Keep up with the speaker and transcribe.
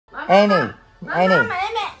Annie.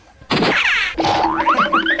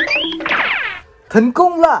 Thành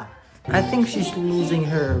công là. I think she's losing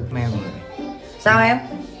her memory. Sao em?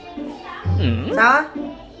 Sao á?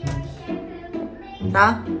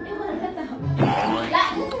 Sao?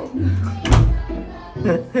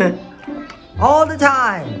 All the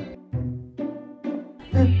time.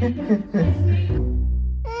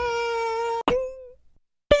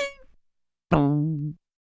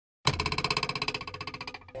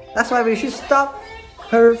 That's why we should stop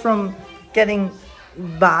her from getting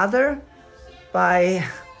bothered by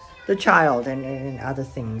the child and other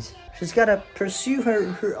things. She's got to pursue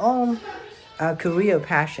her own career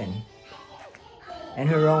passion and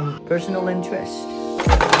her own personal interest.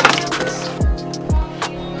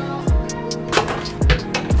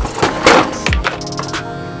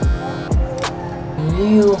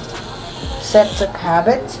 You set the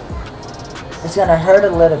habit, it's gonna hurt a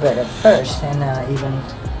little bit at first, and even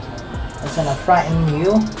it's gonna frighten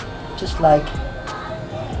you, just like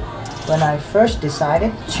when I first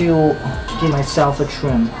decided to give myself a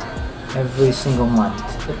trim every single month.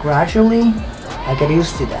 But gradually, I get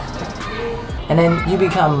used to that, and then you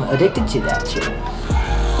become addicted to that too.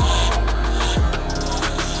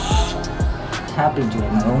 Happy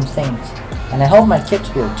doing my own things, and I hope my kids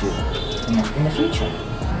will do in the future.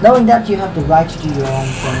 Knowing that you have the right to do your own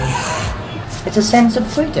things, it's a sense of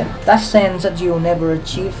freedom. That sense that you'll never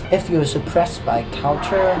achieve if you're suppressed by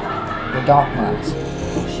culture or dogmas.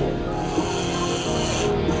 Bullshit.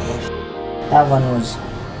 That one was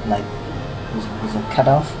like was a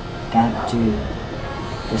cutoff. Can't do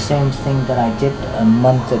the same thing that I did a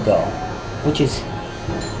month ago, which is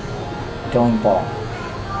going bald.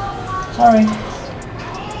 Sorry.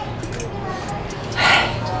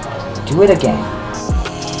 Do it again.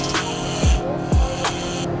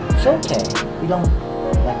 It's okay. We don't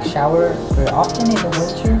like shower very often in the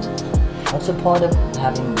winter. What's the point of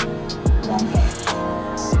having long hair?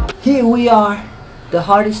 Here we are. The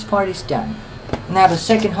hardest part is done. Now the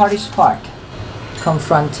second hardest part.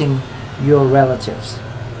 Confronting your relatives,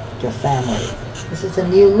 your family. This is a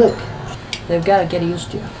new look. They've got to get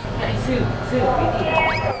used to.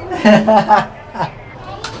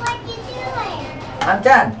 I'm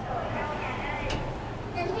done.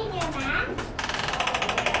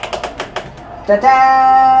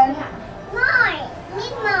 Ta-da!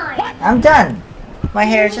 I'm done. My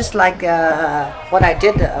hair is just like what I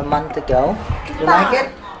did a month ago. You like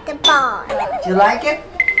it? The ball. Do you like it?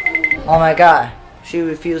 Oh my god, she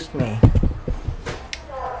refused me.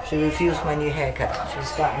 She refused my new haircut.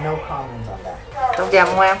 She's got no comments on that. Trông đẹp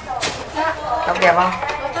không em? Trông đẹp không?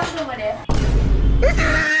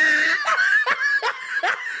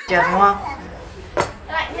 Đẹp đúng không?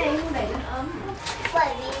 Bởi vì mẹ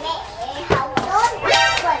học tốt,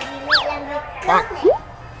 bởi vì mẹ làm việc tốt này.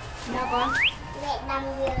 Sao con? Mẹ làm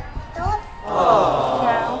việc tốt.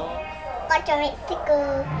 Sao? Con cho mẹ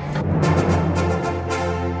sticker.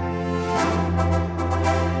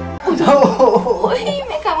 Ôi,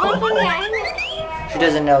 mẹ cảm ơn con gái. She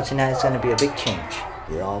doesn't know tonight is gonna be a big change.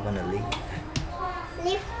 We're all gonna leave.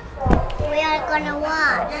 Leave. We are gonna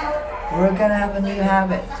what? We're gonna have a new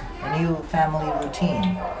habit, a new family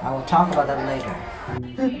routine. I will talk about that later.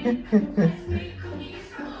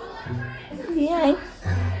 Gì anh?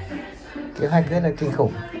 Kế hoạch rất là kinh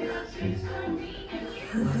khủng.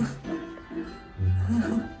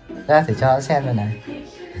 Ra thử cho nó xem rồi này.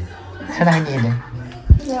 Nó đang nhìn này.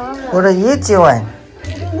 What are you doing?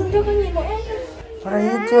 Đừng cho con nhìn nữa. What are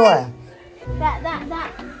you doing? Dạ.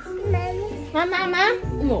 Má.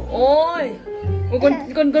 Ôi. Con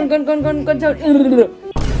sao?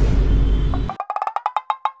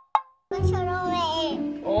 Con cho đâu mẹ?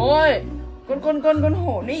 Ôi. Con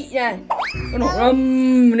hổ nị này. Con hổ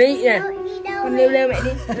nị này. Con leo mẹ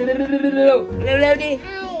đi. Leo đi.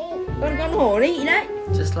 Con hổ nị đấy.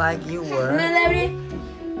 Just like you were. Leo đi.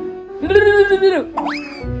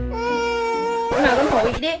 Con nào con hổ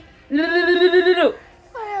nị đi.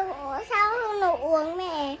 Sao không được uống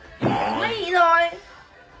mẹ? Lấy rồi.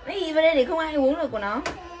 Lấy gì vào đây để không ai uống được của nó.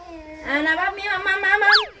 À nào bắp miếng mắm.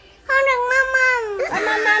 Không được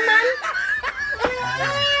mắm.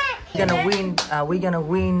 We're gonna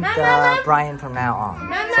wean Brian from now on.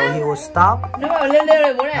 So he will stop. Nó bảo leo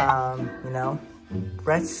này bố này. You know,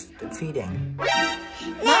 breastfeeding. Mắm.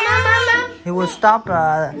 He will stop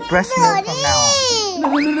breast milk from now on.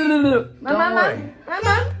 Don't worry.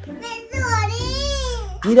 Mẹ rửa đi.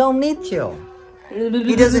 You don't need to.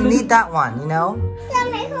 He doesn't need that one, you know. Sao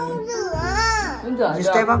mẹ không rửa? You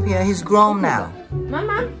step up here. He's grown now. Mắm.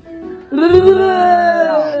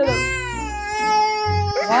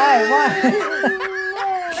 Why?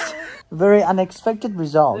 very unexpected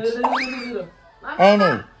results.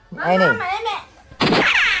 Annie.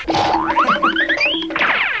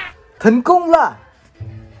 Thành công là.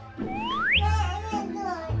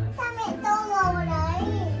 Sao mẹ Tô ngồi ở đấy?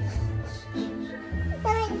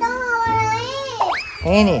 Sao mẹ Tô ngồi ở đấy?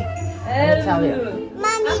 Annie, let me tell you.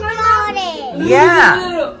 Mommy got it. Yeah.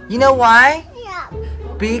 You know why? Yeah.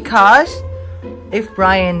 Because if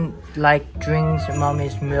Brian like drinks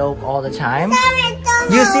mommy's milk all the time, Sao mẹ Tô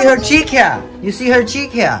you see her cheek here. You see her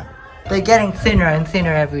cheek here. They're getting thinner and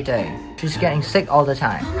thinner every day. She's getting sick all the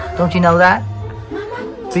time. Don't you know that?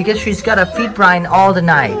 Because she's gotta feed Brian all the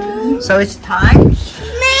night. So it's time.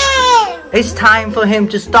 Mẹ. It's time for him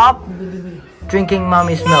to stop drinking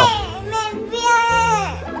mommy's milk. Mẹ viết.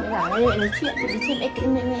 Mẹ nói chuyện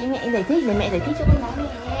mẹ giải thích, mẹ giải thích cho con nói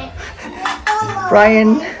mẹ.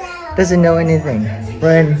 Brian doesn't know anything.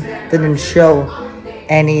 Brian didn't show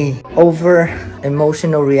any over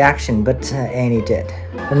emotional reaction, but Annie did.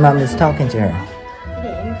 When mom is talking to her.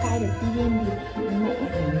 Để em cai được TV em thì mẹ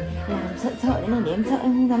phải làm sợ thế này để em sợ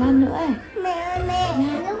em không dám ăn nữa. Mẹ ơi mẹ,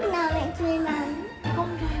 lúc nào mẹ chơi mắm?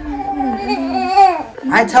 Không cho em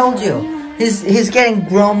ăn. I told you, he's getting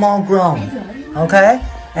more grown. Okay,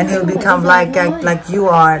 and he'll become like you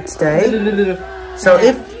are today. So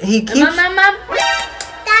if he keeps. Mom.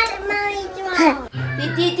 That's mommy drum.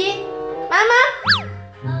 Chị. Mama.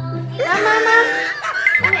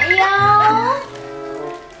 Mẹ yêu.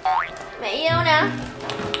 Mẹ yêu nè.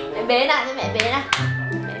 Mẹ bế lại cho mẹ bế nè.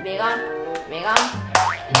 Mẹ bế con.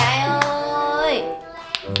 Trai ơi.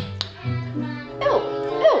 Yêu.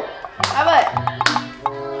 Ba ơi.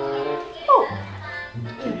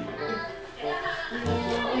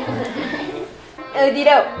 Đi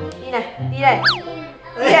đâu? Đi này, đi đây.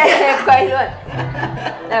 Quay luôn.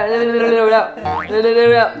 Đâu.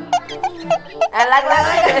 À, lắc.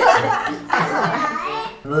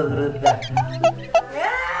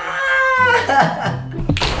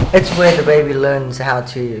 It's where the baby learns how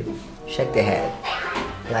to shake their head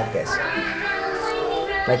like this.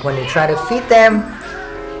 Like when you try to feed them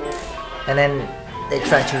and then they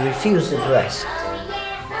try to refuse the breast.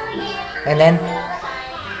 And then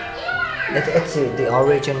it's the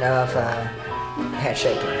origin of head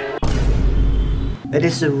shaking. It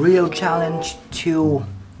is a real challenge to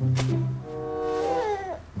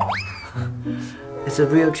it's a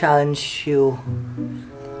real challenge to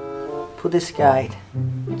put this guy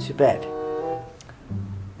to bed.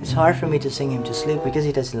 It's hard for me to sing him to sleep because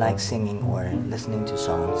he doesn't like singing or listening to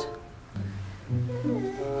songs.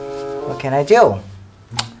 What can I do?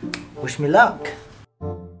 Wish me luck.